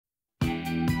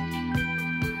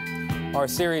Our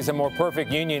series, A More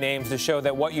Perfect Union, aims to show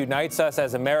that what unites us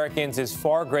as Americans is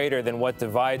far greater than what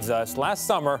divides us. Last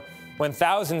summer, when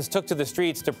thousands took to the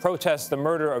streets to protest the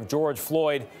murder of George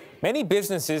Floyd, many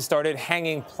businesses started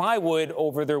hanging plywood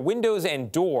over their windows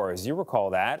and doors. You recall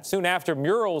that. Soon after,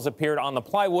 murals appeared on the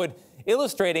plywood,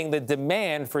 illustrating the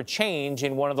demand for change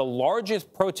in one of the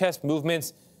largest protest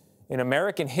movements in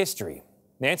American history.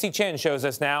 Nancy Chen shows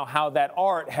us now how that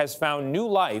art has found new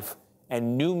life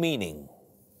and new meaning.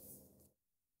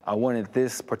 I wanted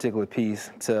this particular piece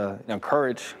to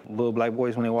encourage little black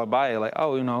boys when they walk by, like,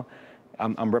 oh,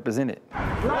 I'm represented.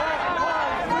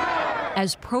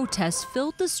 As protests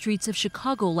filled the streets of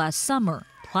Chicago last summer,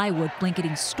 plywood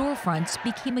blanketing storefronts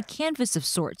became a canvas of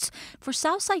sorts for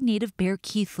Southside native Bear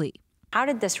Keithley. How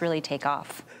did this really take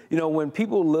off? When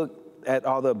people look at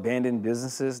all the abandoned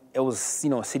businesses, it was,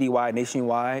 citywide,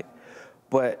 nationwide,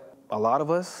 but a lot of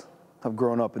us have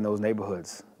grown up in those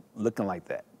neighborhoods looking like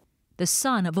that. The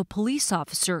son of a police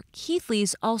officer, Keithley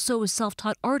is also a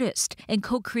self-taught artist and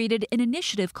co-created an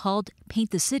initiative called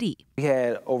Paint the City. We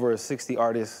had over 60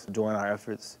 artists join our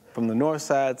efforts, from the north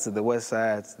side to the west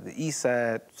side, to the east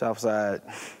side, south side,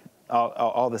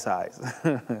 all the sides.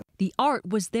 The art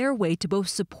was their way to both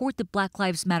support the Black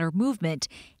Lives Matter movement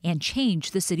and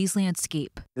change the city's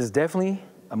landscape. It's definitely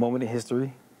a moment in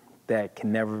history that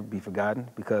can never be forgotten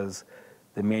because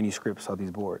the manuscripts are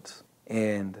these boards.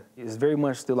 And it's very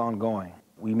much still ongoing.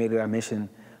 We made it our mission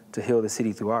to heal the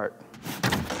city through art.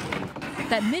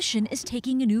 That mission is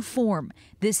taking a new form.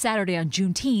 This Saturday on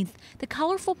Juneteenth, the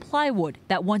colorful plywood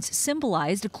that once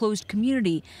symbolized a closed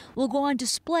community will go on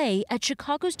display at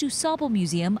Chicago's DuSable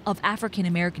Museum of African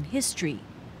American History.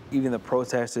 Even the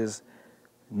protesters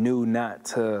knew not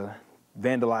to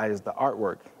vandalize the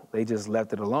artwork. They just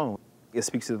left it alone. It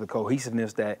speaks to the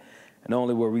cohesiveness that not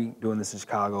only were we doing this in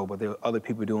Chicago, but there were other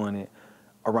people doing it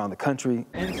around the country.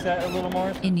 Inset a little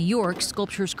more. In New York,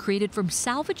 sculptures created from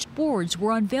salvaged boards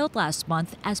were unveiled last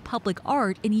month as public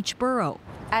art in each borough.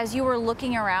 As you were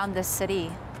looking around this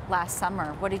city last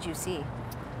summer, what did you see?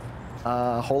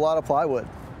 A whole lot of plywood,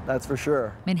 that's for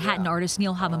sure. Manhattan artist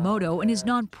Neil Hamamoto and his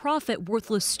nonprofit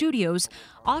Worthless Studios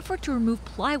offered to remove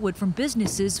plywood from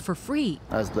businesses for free.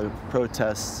 As the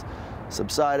protests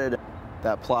subsided,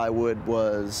 that plywood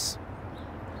was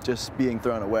just being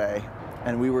thrown away.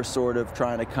 And we were sort of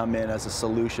trying to come in as a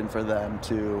solution for them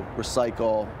to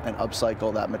recycle and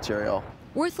upcycle that material.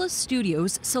 Worthless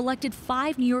Studios selected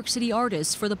 5 New York City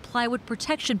artists for the Plywood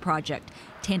Protection Project,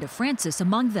 Tanda Francis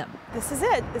among them. This is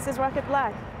it. This is Rocket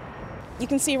Black. You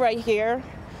can see right here,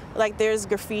 like there's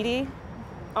graffiti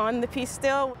on the piece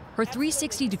still. Her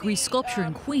 360-degree sculpture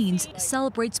in Queens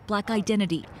celebrates Black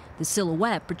identity. The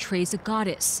silhouette portrays a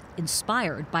goddess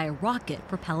inspired by a rocket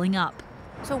propelling up.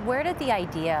 So where did the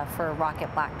idea for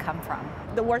Rocket Black come from?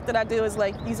 The work that I do is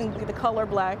like using the color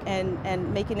black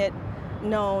and making it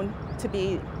known to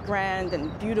be grand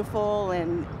and beautiful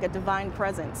and a divine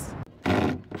presence.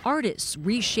 Artists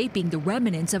reshaping the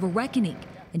remnants of a reckoning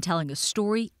and telling a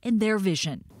story in their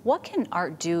vision. What can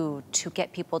art do to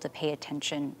get people to pay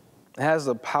attention? It has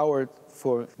the power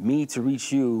for me to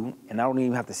reach you, and I don't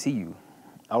even have to see you.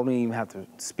 I don't even have to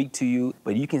speak to you,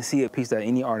 but you can see a piece that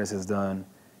any artist has done,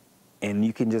 and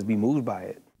you can just be moved by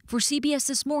it. For CBS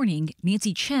This Morning,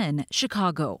 Nancy Chen,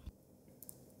 Chicago.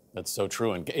 That's so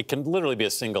true, and it can literally be a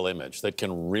single image that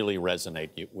can really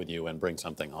resonate with you and bring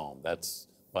something home. That's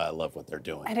why I love what they're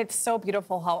doing. And it's so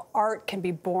beautiful how art can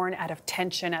be born out of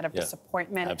tension, out of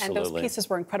disappointment. Absolutely. And those pieces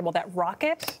were incredible. That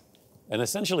rocket. And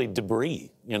essentially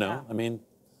debris, Yeah. I mean,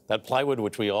 that plywood,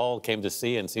 which we all came to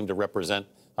see and seemed to represent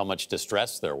how much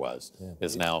distress there was,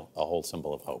 is now a whole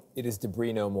symbol of hope. It is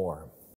debris no more.